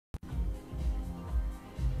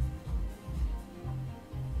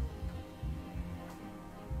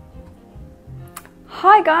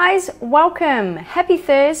Hi guys, welcome. Happy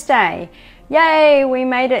Thursday. Yay, we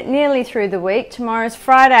made it nearly through the week. Tomorrow's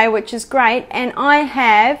Friday, which is great, and I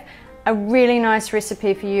have a really nice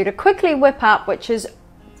recipe for you to quickly whip up, which is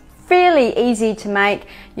fairly easy to make.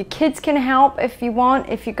 Your kids can help if you want,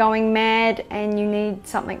 if you're going mad and you need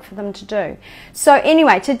something for them to do. So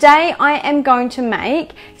anyway, today I am going to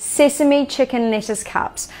make sesame chicken lettuce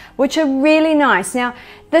cups, which are really nice. Now,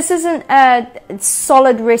 this isn't a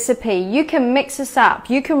solid recipe. You can mix this up.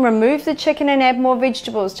 You can remove the chicken and add more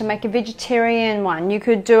vegetables to make a vegetarian one. You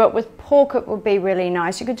could do it with pork, it would be really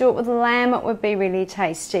nice. You could do it with lamb, it would be really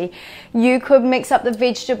tasty. You could mix up the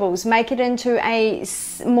vegetables, make it into a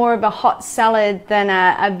more of a hot salad than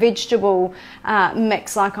a vegetable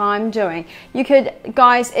mix like I'm doing. You could,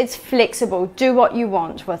 guys, it's flexible. Do what you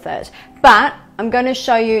want with it. But I'm going to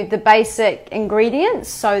show you the basic ingredients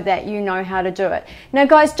so that you know how to do it. Now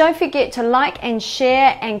guys, don't forget to like and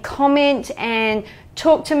share and comment and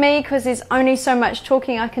talk to me, because there's only so much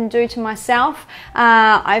talking I can do to myself.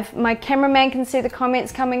 My cameraman can see the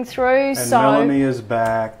comments coming through. And Melanie is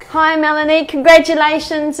back. Hi Melanie,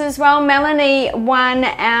 congratulations as well. Melanie won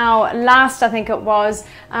our last, I think it was,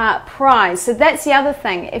 prize. So that's the other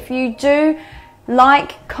thing. If you do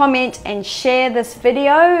like, comment and share this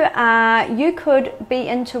video, you could be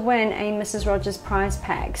in to win a Mrs. Rogers prize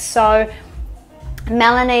pack. So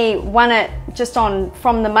Melanie won it just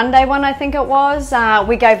from the Monday one, I think it was.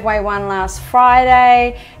 We gave away one last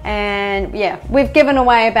Friday, and yeah, we've given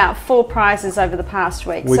away about 4 prizes over the past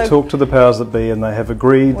week. We talked to the powers that be and they have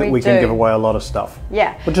agreed that we can give away a lot of stuff.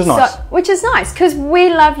 Yeah. Which is nice. Which is nice, because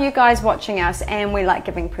we love you guys watching us and we like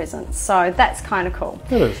giving presents. So that's kind of cool.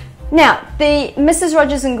 It is. Now, the Mrs.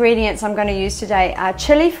 Rogers ingredients I'm going to use today are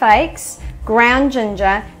chili flakes, ground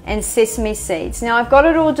ginger and sesame seeds. Now I've got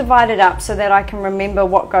it all divided up so that I can remember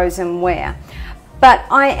what goes in where. But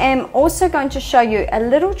I am also going to show you a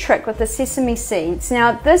little trick with the sesame seeds.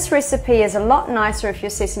 Now this recipe is a lot nicer if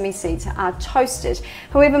your sesame seeds are toasted.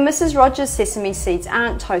 However, Mrs. Rogers sesame seeds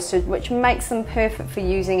aren't toasted, which makes them perfect for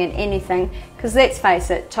using in anything, because let's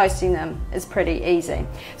face it, toasting them is pretty easy.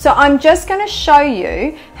 So I'm just going to show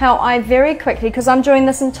you how I very quickly, because I'm doing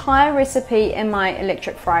this entire recipe in my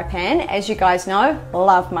electric fry pan. As you guys know,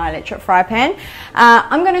 love my electric fry pan.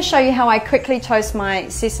 I'm going to show you how I quickly toast my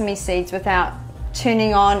sesame seeds without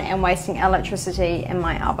turning on and wasting electricity in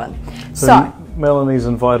my oven. So Melanie's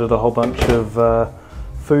invited a whole bunch of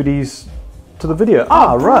foodies to the video.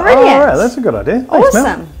 Oh, right. Brilliant. Oh, right. That's a good idea. Thanks, awesome.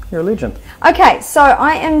 Mel. You're a legend. Okay, so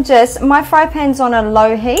I am my fry pan's on a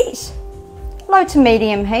low heat, low to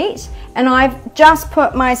medium heat, and I've just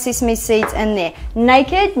put my sesame seeds in there.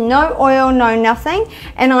 Naked, no oil, no nothing,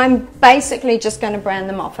 and I'm basically just going to brown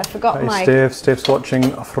them off. I forgot my... Steph's watching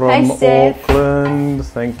from Auckland.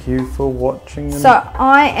 Thank you for watching. So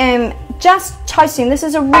I am just toasting. This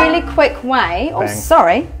is a really quick way. Oh,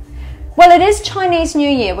 sorry. Well, it is Chinese New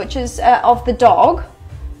Year, which is of the dog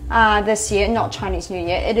this year. Not Chinese New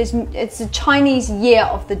Year. It's the Chinese year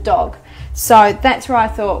of the dog. So that's where I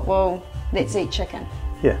thought, well, let's eat chicken.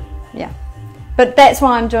 Yeah. Yeah, but that's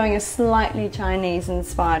why I'm doing a slightly Chinese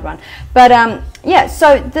inspired one. But yeah,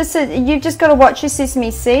 so this is, you've just got to watch your sesame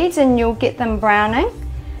seeds and you'll get them browning.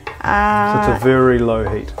 So it's a very low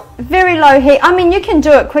heat. Very low heat. I mean, you can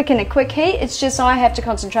do it quick in a quick heat. It's just I have to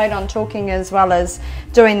concentrate on talking as well as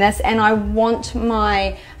doing this, and I want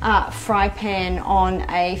my fry pan on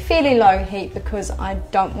a fairly low heat because I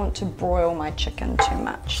don't want to broil my chicken too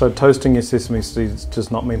much. So toasting your sesame seeds does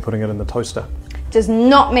not mean putting it in the toaster? Does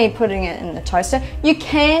not mean putting it in the toaster. You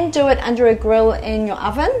can do it under a grill in your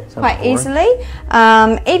oven quite easily,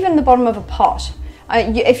 even the bottom of a pot.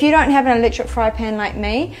 If you don't have an electric fry pan like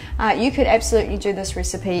me, you could absolutely do this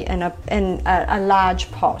recipe in a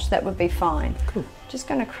large pot. That would be fine. Cool. Just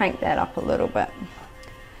going to crank that up a little bit.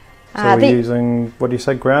 So we're using, what do you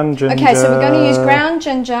say, ground ginger? Okay, so we're going to use ground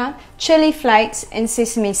ginger, chili flakes and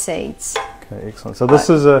sesame seeds. Okay, excellent. So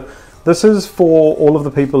this is for all of the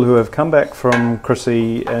people who have come back from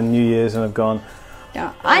Chrissy and New Year's and have gone,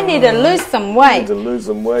 I need to lose some weight. I need to lose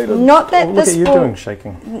some weight. Not that look at you doing,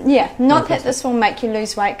 shaking. Yeah, not that this will make you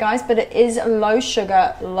lose weight, guys, but it is a low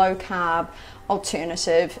sugar, low carb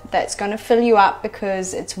alternative that's going to fill you up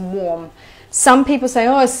because it's warm. Some people say,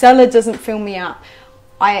 oh, a salad doesn't fill me up.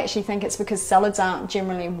 I actually think it's because salads aren't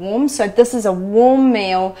generally warm. So this is a warm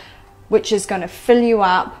meal which is going to fill you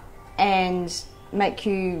up and make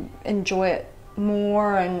you enjoy it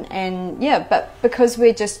more, and yeah, but because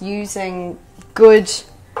we're just using good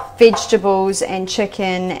vegetables and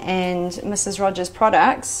chicken and Mrs. Rogers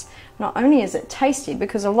products, not only is it tasty,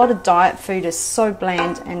 because a lot of diet food is so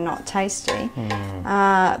bland and not tasty,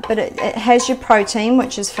 but it has your protein,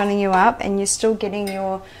 which is filling you up, and you're still getting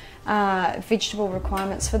your vegetable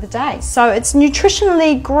requirements for the day. So it's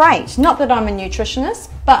nutritionally great. Not that I'm a nutritionist,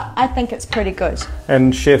 but I think it's pretty good.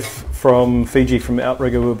 And Chef from Fiji, from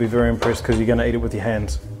Outrigger, will be very impressed because you're going to eat it with your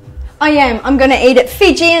hands. I am. I'm going to eat it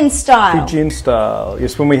Fijian style. Fijian style.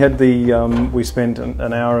 Yes, when we had the, we spent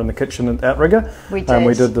an hour in the kitchen at Outrigger. We did.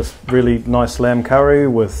 We did this really nice lamb curry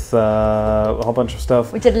with a whole bunch of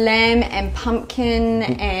stuff. We did lamb and pumpkin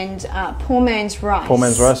and poor man's rice. Poor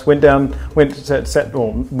man's rice. Went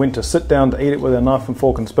to sit down to eat it with a knife and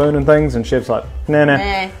fork and spoon and things, and Chef's like, nah.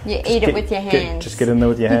 You eat it with your hands. Just get in there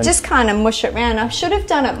with your hands. You just kind of mush it around. I should have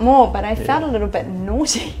done it more, but I felt a little bit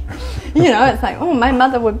naughty. You know, it's like, oh, my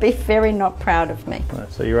mother would be very not proud of me.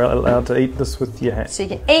 Right, so you're allowed to eat this with your hands. So you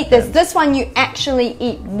can eat this. This one you actually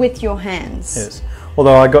eat with your hands. Yes.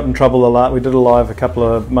 Although I got in trouble a lot. We did a live a couple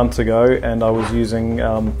of months ago, and I was using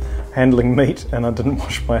handling meat, and I didn't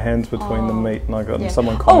wash my hands between the meat, and I got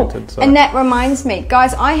someone commented. And that reminds me,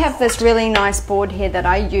 guys, I have this really nice board here that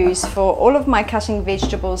I use for all of my cutting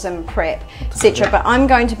vegetables and prep, etc. But I'm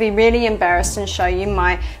going to be really embarrassed and show you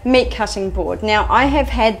my meat cutting board. Now, I have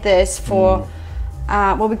had this for,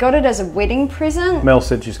 well, we got it as a wedding present. Mel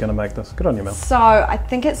said she's going to make this. Good on you, Mel. So I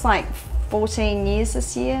think it's like 14 years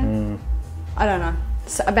this year. I don't know.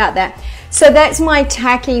 So about that. So that's my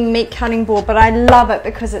tacky meat cutting board, but I love it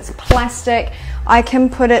because it's plastic. I can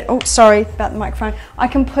put it, oh sorry about the microphone, I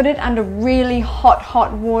can put it under really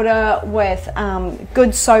hot water with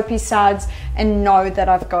good soapy suds and know that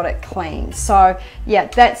I've got it clean. So yeah,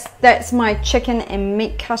 that's my chicken and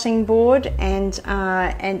meat cutting board, and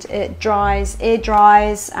it air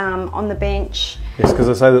dries on the bench. Yes, because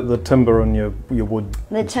I say that the timber on your wood,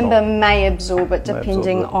 the timber may absorb it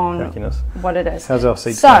depending on what it is. How's our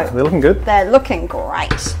seeds going? They're looking good. They're looking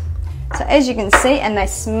great. So as you can see, and they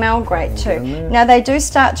smell great too. Now they do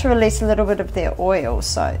start to release a little bit of their oil,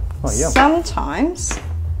 so sometimes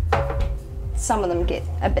some of them get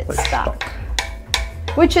a bit stuck,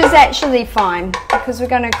 which is actually fine because we're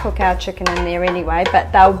going to cook our chicken in there anyway,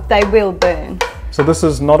 but they will burn. So this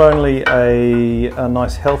is not only a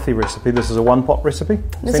nice healthy recipe, this is a one-pot recipe.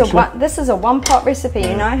 This is a one-pot recipe.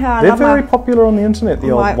 You know how I They're love very popular on the internet,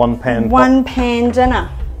 the old one-pan dinner.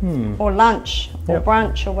 Or lunch or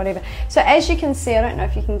brunch or whatever. So as you can see, I don't know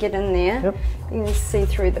if you can get in there. Yep. You can see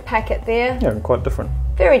through the packet there. Yeah, quite different.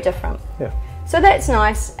 Very different. Yeah. So that's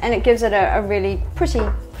nice, and it gives it a really pretty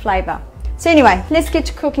flavour. So anyway, let's get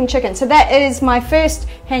to cooking chicken. So that is my first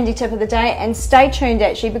handy tip of the day, and stay tuned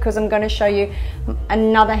actually because I'm going to show you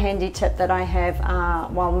another handy tip that I have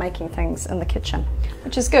while making things in the kitchen,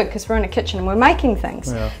 which is good because we're in a kitchen and we're making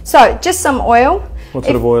things. Yeah. So just some oil. What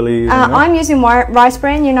sort of oil are you using? I'm using rice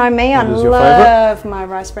bran. You know me, I love my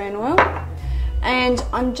rice bran oil. And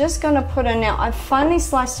I'm just going to put in now, I've finally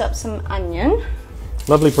sliced up some onion.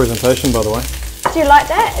 Lovely presentation, by the way. Do you like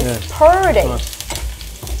that? It's pretty. Nice.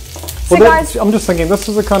 So well, guys, I'm just thinking, this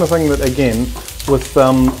is the kind of thing that, again, with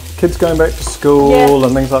kids going back to school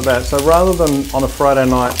and things like that, so rather than on a Friday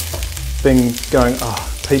night going,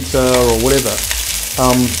 oh, pizza or whatever,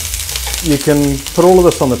 you can put all of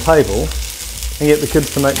this on the table and get the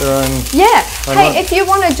kids to make their own. Yeah. Hey, if you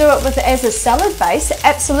want to do it as a salad base,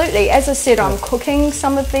 absolutely. As I said, I'm cooking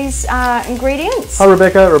some of these ingredients. Hi,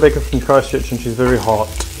 Rebecca. Rebecca from Christchurch, and she's very hot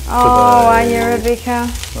today. Oh, are you, Rebecca?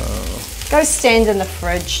 Go stand in the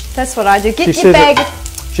fridge. That's what I do. Get your bag.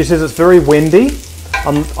 She says it's very windy.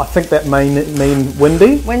 I think that may mean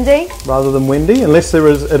windy. Windy? Rather than windy, unless there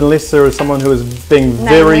is someone who is being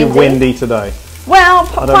very windy today. Well,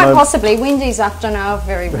 quite possibly. Windies often are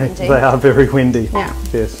very windy. They are very windy. Yeah.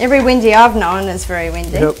 Yes. Every windy I've known is very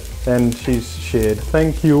windy. Yep. And she's shared.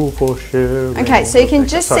 Thank you for sharing. Okay, so you can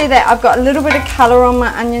just see that I've got a little bit of colour on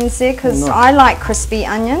my onions there because I like crispy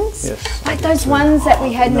onions. Yes. Like those ones that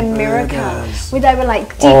we had in America where they were like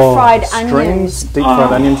deep-fried onions.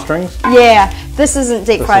 Deep-fried onion strings? Yeah, this isn't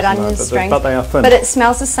deep-fried onion strings. But they are thin. But it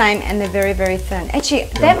smells the same and they're very, very thin. Actually,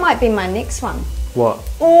 that might be my next one. What?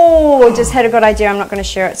 Oh, just had a good idea. I'm not going to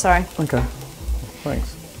share it, sorry. Okay,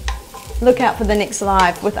 thanks. Look out for the next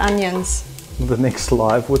live with onions. The next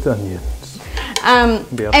live with onions. And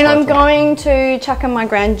I'm going to chuck in my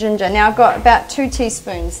ground ginger. Now I've got about 2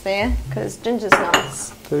 teaspoons there because ginger's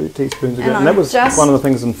nice. 2 teaspoons of and that was one of the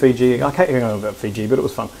things in Fiji. I can't know about Fiji, but it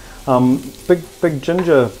was fun. Big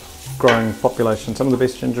ginger growing population. Some of the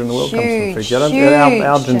best ginger in the world comes from Fiji.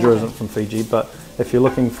 Our ginger isn't from Fiji, but if you're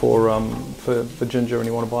looking for ginger and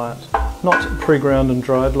you want to buy it, not pre-ground and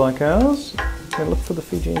dried like ours, then look for the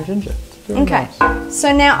Fijian ginger. It's Okay,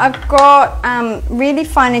 so now I've got really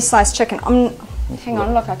finely sliced chicken. Hang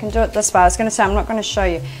on, look, I can do it this way. I was going to say I'm not going to show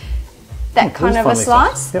you. That kind of a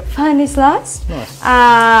slice, yep. Finely sliced. Nice.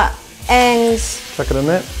 And chuck it in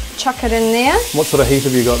there. Chuck it in there. What sort of heat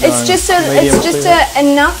have you got going? It's just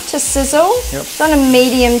enough to sizzle. Yep. It's on a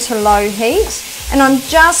medium to low heat, and I'm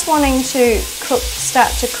just wanting to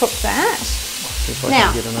start to cook that.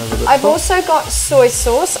 Now, I've also got soy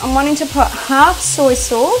sauce. I'm wanting to put half soy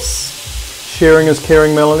sauce. Sharing is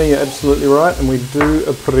caring, Melanie. You're absolutely right, and we do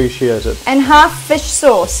appreciate it. And half fish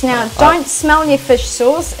sauce. Now, don't smell your fish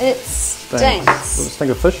sauce. It stinks. Does it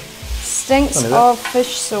stink of fish? Stinks of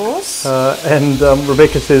fish sauce. And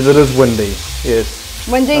Rebecca says it is windy. Yes.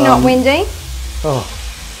 Windy, not windy. Oh,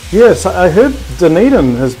 yes. I heard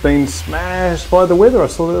Dunedin has been smashed by the weather. I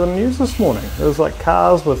saw that on the news this morning. There was like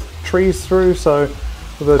cars with trees through. So,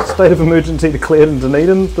 with a state of emergency declared in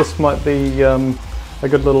Dunedin, this might be a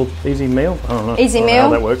good little easy meal. I don't know. Easy meal. How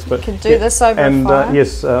that works, but you could do this over a fire.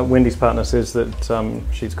 Yes, Wendy's partner says that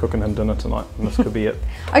she's cooking him dinner tonight, and this could be it.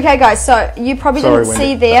 Okay, guys. So you probably didn't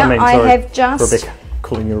see there. I have just Rebecca.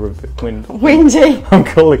 Calling you Wendy. I'm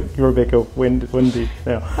calling you Rebecca Wendy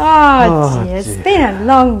now. Oh dear, it's been a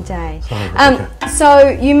long day. Sorry, so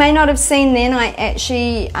you may not have seen then, I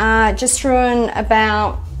actually just threw in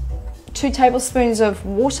about 2 tablespoons of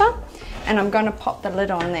water, and I'm going to pop the lid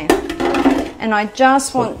on there. And I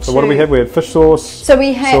just want to... So what do we have? We had fish sauce. So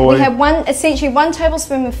we had essentially 1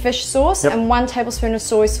 tablespoon of fish sauce and 1 tablespoon of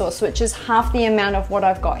soy sauce, which is half the amount of what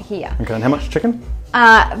I've got here. Okay, and how much chicken?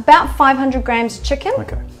 About 500 grams of chicken.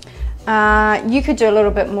 Okay. You could do a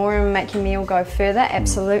little bit more and make your meal go further,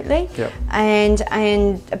 absolutely. Yep.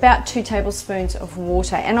 And about 2 tablespoons of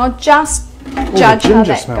water. And I'll just judge how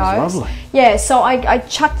that goes. Lovely. Yeah, so I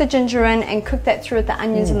chuck the ginger in and cook that through with the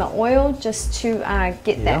onions and the oil just to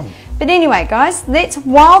get that. But anyway, guys,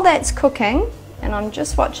 while that's cooking, and I'm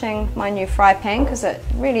just watching my new fry pan because it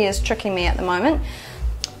really is tricking me at the moment,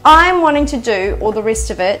 I'm wanting to do all the rest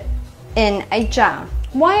of it in a jar.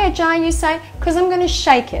 Why a jar, you say? Because I'm going to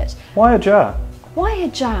shake it. Why a jar? Why a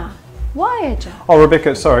jar? Why a jar? Oh,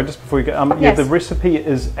 Rebecca, sorry, just before we go, yeah, the recipe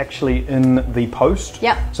is actually in the post.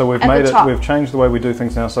 Yep. So we've we've changed the way we do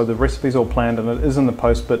things now. So the recipe's all planned and it is in the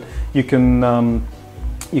post, but you can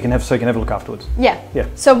have a look afterwards. Yeah. Yeah.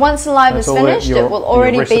 So once the live is finished, it will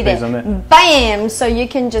already be there. Bam! So you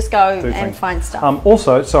can just go and find stuff.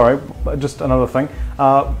 Also, sorry, just another thing.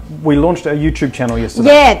 We launched our YouTube channel yesterday.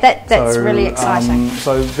 Yeah, that's really exciting.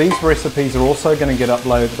 So these recipes are also going to get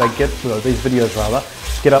uploaded. These videos rather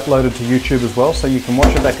get uploaded to YouTube as well, so you can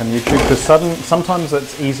watch it back on YouTube. Because sometimes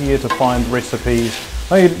it's easier to find recipes.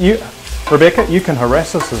 Rebecca, you can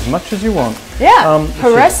harass us as much as you want. Yeah,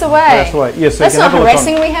 harass away. Harass away. Yes, so that's not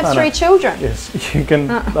harassing. We have 3 children. Yes, you can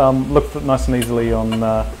look nice and easily on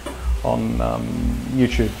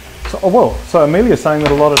YouTube. So Amelia's saying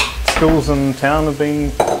that a lot of schools in town have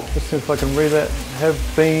been, just see if I can read that, have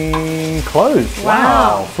been closed.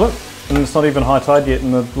 Wow. Flip. And it's not even high tide yet,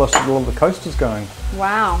 and a lot of the coast is going.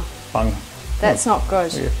 Wow. Bung. That's not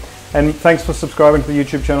good. Yeah. And thanks for subscriing to the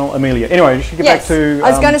YouTube channel, Amelia. Anyway, you should get back to... I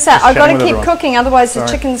was going to say, I've got to keep cooking, otherwise the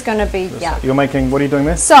chicken's going to be... You're making... What are you doing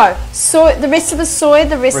there? So the rest of the soy,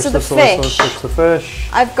 the rest of the fish. The fish.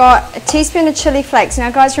 I've got a teaspoon of chili flakes.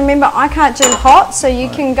 Now, guys, remember, I can't do hot, so you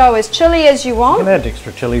can go as chili as you want. You can add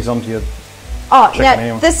extra chilies onto your chicken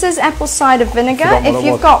now, this is apple cider vinegar. If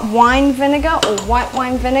you've got wine vinegar or white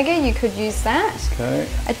wine vinegar, you could use that. Okay.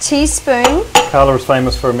 A teaspoon. Carla is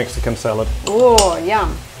famous for a Mexican salad. Oh,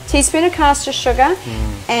 yum. Teaspoon of caster sugar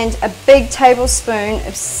and a big tablespoon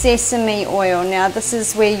of sesame oil. Now this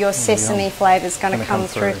is where your sesame flavour is going to come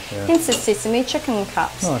through. Hence the sesame chicken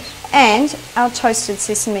cups. Nice. And our toasted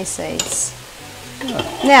sesame seeds.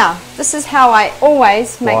 Now this is how I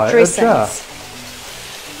always make dressings.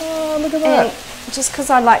 Oh, look at that. And just because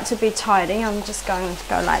I like to be tidy, I'm just going to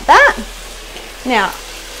go like that. Now,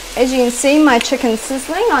 as you can see, my chicken's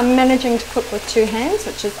sizzling. I'm managing to cook with 2 hands,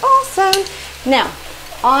 which is awesome. Now,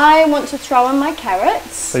 I want to throw in my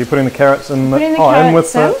carrots. So you're putting the carrots in okay,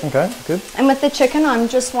 good. And with the chicken, I'm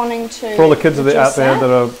just wanting to... For all the kids out there that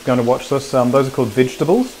are going to watch this, those are called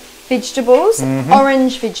vegetables. Vegetables,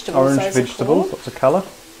 orange vegetables. Orange vegetables, lots of colour.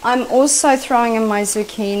 I'm also throwing in my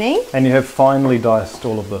zucchini. And you have finely diced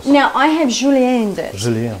all of this. Now, I have julienned it.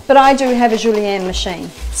 Julienne. But I do have a julienne machine.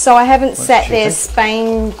 So I haven't sat there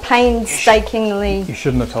painstakingly... You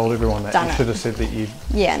shouldn't have told everyone that. You should have said that you...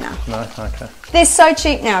 Yeah, no. No? Okay. They're so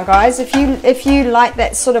cheap now, guys. If you like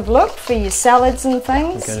that sort of look for your salads and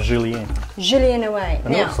things... Okay, julienne. Julienne away.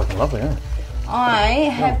 And it looks looking lovely, yeah. I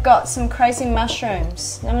have got some crazy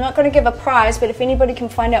mushrooms. I'm not going to give a prize, but if anybody can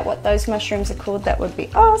find out what those mushrooms are called, that would be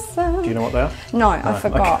awesome. Do you know what they are? No, I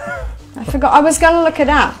forgot. Okay. I forgot. I was going to look it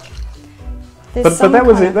up. But that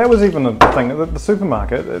was even a thing at the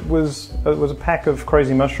supermarket. It was a pack of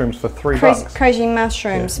crazy mushrooms for $3. Crazy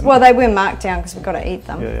mushrooms. Yeah. Well, they were marked down because we've got to eat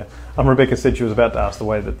them. Yeah. Rebecca said she was about to ask the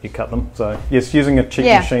way that you cut them. So yes, using a cheap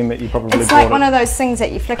machine that you probably bought. It's like one of those things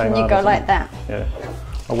that you flick and you go like that. Yeah.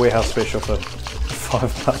 A warehouse special for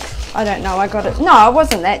 $5. I don't know. I got it. No, it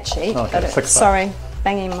wasn't that cheap. Okay, $6. Sorry,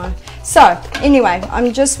 banging my. So anyway,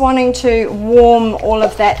 I'm just wanting to warm all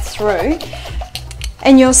of that through.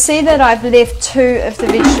 And you'll see that I've left 2 of the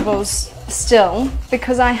vegetables still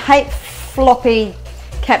because I hate floppy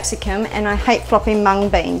capsicum and I hate floppy mung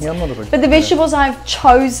beans. Yeah, I'm not a big but the vegetables I've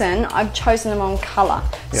chosen them on colour.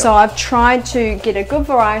 Yep. So I've tried to get a good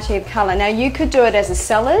variety of colour. Now you could do it as a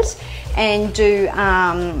salad and do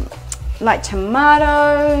like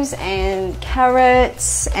tomatoes and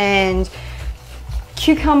carrots and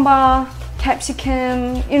cucumber,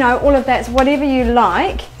 capsicum, you know, all of that, whatever you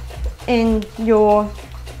like in your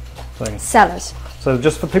salad. So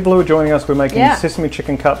just for people who are joining us, we're making sesame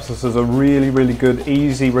chicken cups. This is a really, really good,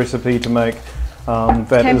 easy recipe to make. That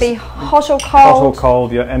can be hot or cold. Hot or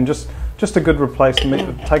cold, yeah, and just a good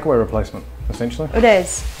replacement, takeaway replacement, essentially. It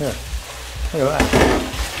is. Yeah. Look at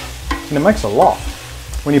that. And it makes a lot.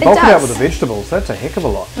 When you bulk it out with the vegetables, that's a heck of a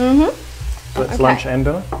lot. Mm-hmm. So that's lunch and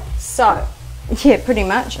dinner? So, yeah, pretty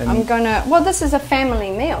much. And I'm going to, well, this is a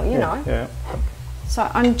family meal, you know. Yeah. So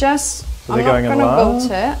I'm not going to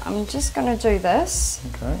wilt it. I'm just going to do this.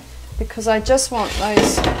 Okay. Because I just want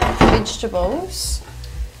those vegetables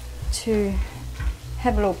to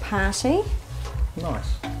have a little party. Nice.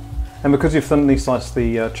 And because you've thinly sliced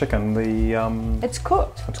the chicken, it's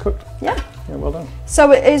cooked. It's cooked. Yeah. Yeah, well done.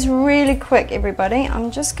 So it is really quick, everybody. I'm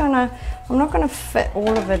not gonna fit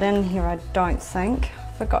all of it in here, I don't think.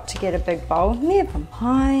 Forgot to get a big bowl. Never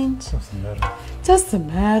mind. Doesn't matter. Doesn't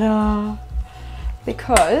matter.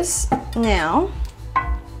 Because now...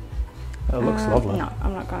 It looks lovely. No,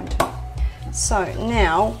 I'm not going to. So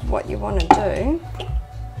now, what you want to do...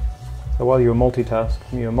 So while you're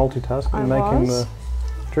multitasking, making the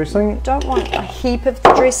dressing? Don't want a heap of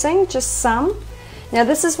the dressing, just some. Now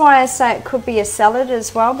this is why I say it could be a salad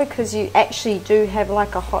as well, because you actually do have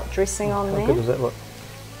like a hot dressing on there. How good does that look?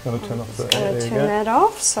 I'm going to turn off the... Going to turn that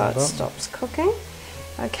off so it stops cooking.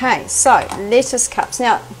 Okay, so lettuce cups.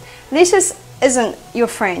 Now, lettuce isn't your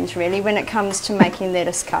friend really when it comes to making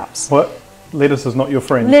lettuce cups. What? Lettuce is not your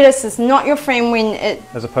friend? Lettuce is not your friend when it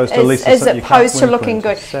as opposed to looking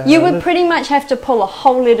good. You would pretty much have to pull a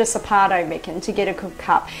whole lettuce apart, I reckon, to get a good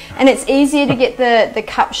cup. And it's easier to get the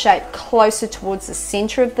cup shape closer towards the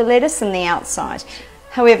centre of the lettuce than the outside.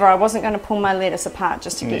 However, I wasn't going to pull my lettuce apart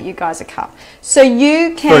just to get you guys a cup. So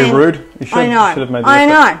you can... Very rude. You should have made the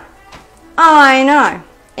effort. I know.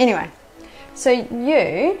 Anyway, so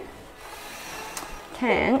you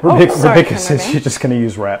can... Rebecca says you're just going to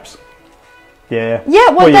use wraps. Yeah.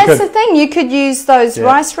 Yeah, well that's the thing. You could use those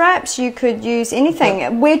rice wraps. You could use anything. Yeah.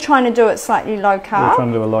 We're trying to do it slightly low carb. We're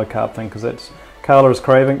trying to do a low carb thing because that's Carla is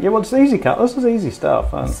craving. Yeah, well it's easy carb. This is easy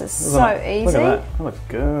stuff. This is so easy. Look at that. That looks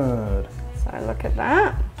good. So look at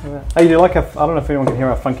that. Hey, do you like I don't know if anyone can hear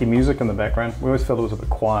our funky music in the background. We always felt it was a bit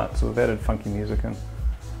quiet, so we've added funky music in.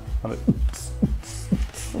 We're going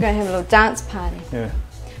to have a little dance party. Yeah.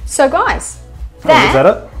 So guys, is that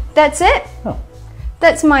it? That's it. Oh.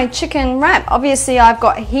 That's my chicken wrap. Obviously, I've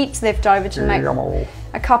got heaps left over to make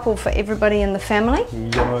a couple for everybody in the family.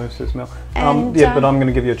 Yellow Sesame Oil. Yeah, but I'm going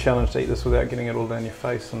to give you a challenge to eat this without getting it all down your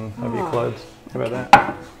face and over your clothes. How about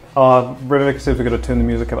that? Rebecca says we've got to turn the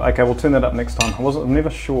music up. Okay, we'll turn that up next time. I'm never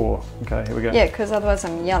sure. Okay, here we go. Yeah, because otherwise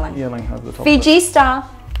I'm yelling. Yelling over the top. Fiji star.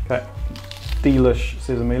 Okay. Delish,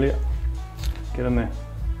 says Amelia. Get in there.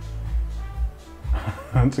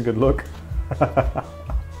 That's a good look.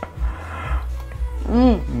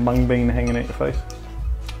 Mung bean hanging out your face.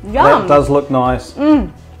 Yum. That does look nice. Look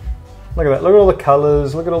at that. Look at all the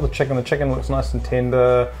colours. Look at all the chicken. The chicken looks nice and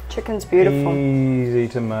tender. Chicken's beautiful. Easy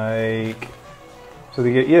to make. So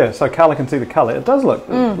they get so Carla can see the colour. It does look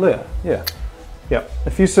yeah.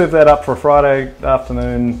 If you serve that up for a Friday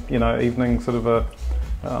afternoon, evening sort of a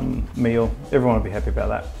meal, everyone would be happy about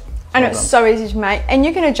that. And it's so easy to make, and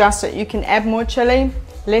you can adjust it. You can add more chili,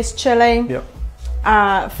 less chili. Yep.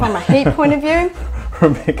 From a heat point of view.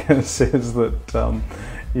 Rebecca says that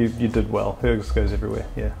you did well. Hers goes everywhere.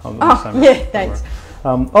 Yeah. Thanks.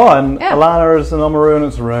 And Alana is in Oamaru and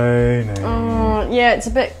it's raining. Yeah, it's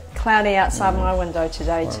a bit cloudy outside my window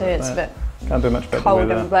today too. It's a bit can't do much better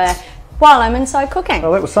cold and bare. While I'm inside cooking.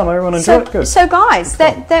 Oh, that was summer. Everyone enjoyed it. Good. So guys,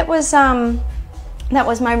 that was That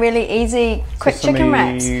was my really easy, quick chicken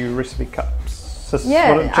wraps. Recipe cups.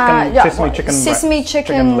 Sesame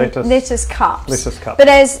chicken lettuce cups. Lettuce cups. But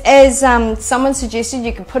as someone suggested,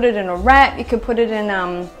 you could put it in a wrap. You could put it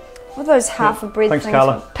in what are those half of bread Thanks, things?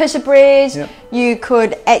 Carla. Pita bread. Yep. You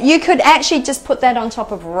could actually just put that on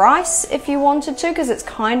top of rice if you wanted to, because it's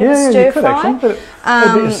kind of a stir fry. But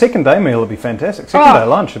a second day meal would be fantastic. Second day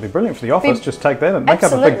lunch would be brilliant for the office. Just take that and make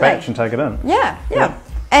up a big batch and take it in. Yeah.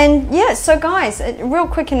 And yeah, so guys, real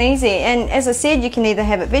quick and easy. And as I said, you can either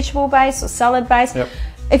have it vegetable based or salad based. Yep.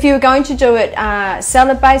 If you were going to do it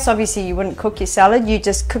salad based, obviously you wouldn't cook your salad. You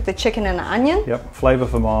just cook the chicken and the onion. Yep, flavour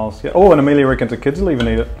for miles. Yeah. Oh, and Amelia reckons the kids will even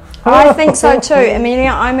eat it. I think so too, Amelia.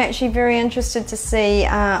 I'm actually very interested to see.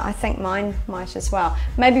 I think mine might as well.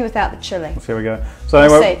 Maybe without the chili. Here we go. So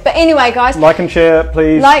anyway, but anyway, guys, like and share,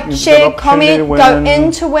 please. Like, share, comment, go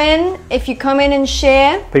in to win. If you comment and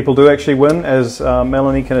share, people do actually win, as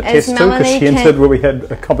Melanie can attest to, because she entered where we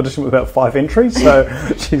had a competition with about 5 entries. So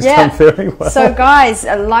she's done very well. So guys,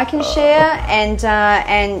 like and share,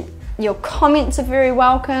 and your comments are very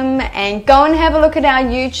welcome, and go and have a look at our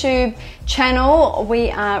YouTube channel. We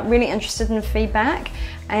are really interested in feedback,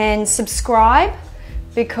 and subscribe,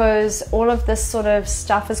 because all of this sort of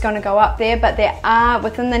stuff is going to go up there. But there are,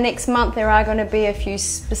 within the next month, there are going to be a few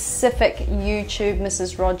specific YouTube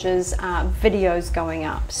Mrs. Rogers videos going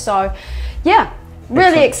up. So yeah,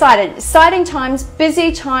 really excited. Exciting times,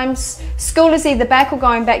 busy times. School is either back or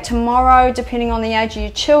going back tomorrow, depending on the age of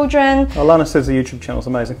your children. Alana says the YouTube channel is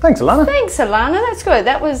amazing. Thanks, Alana. Thanks, Alana. That's good.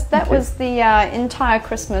 That was the entire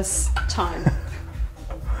Christmas time.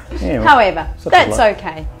 Yeah, however, that's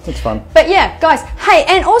okay. It's fun. But yeah, guys. Hey,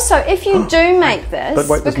 and also, if you do make this,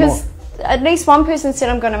 because at least one person said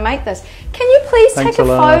I'm going to make this, can you please take a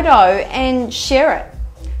photo and share it?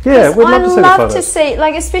 Yeah, we'd love to see the photos. I'd love to see,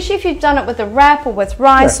 like, especially if you've done it with a wrap or with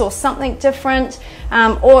rice or something different,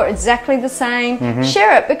 or exactly the same.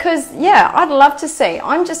 Share it, because yeah, I'd love to see.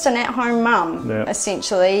 I'm just an at-home mum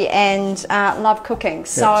essentially, and love cooking.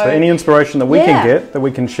 So any inspiration that we can get, that we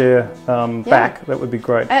can share back, that would be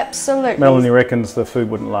great. Absolutely. Melanie reckons the food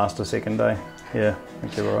wouldn't last a second day. Yeah, I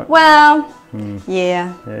think you're right. Well,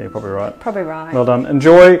 yeah, you're probably right. Probably right. Well done.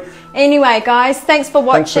 Enjoy. Anyway, guys, thanks for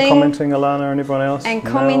watching. Thanks for commenting, Alana, and everyone else. And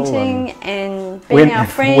commenting and being our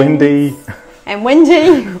friends. Wendy. And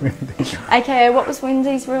Wendy. AKA, what was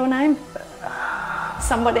Wendy's real name?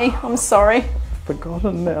 Somebody. I'm sorry.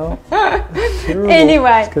 Forgotten now.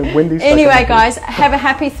 Anyway, guys, have a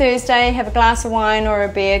happy Thursday. Have a glass of wine or a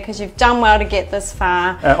beer, because you've done well to get this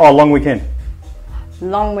far. Long weekend.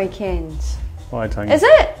 Long weekend. Waitangi. Is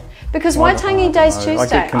it? Because Waitangi Day's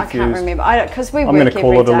Tuesday. I can't remember. Because we work every day. I'm going to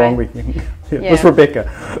call it a long weekend. It's Rebecca.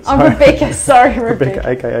 I'm Rebecca. Sorry, Rebecca.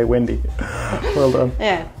 AKA Wendy. Well done.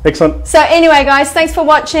 Yeah. Excellent. So anyway, guys, thanks for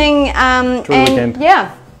watching. Enjoy the weekend.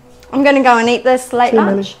 Yeah, I'm going to go and eat this late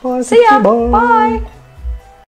lunch. Bye. See ya. Bye.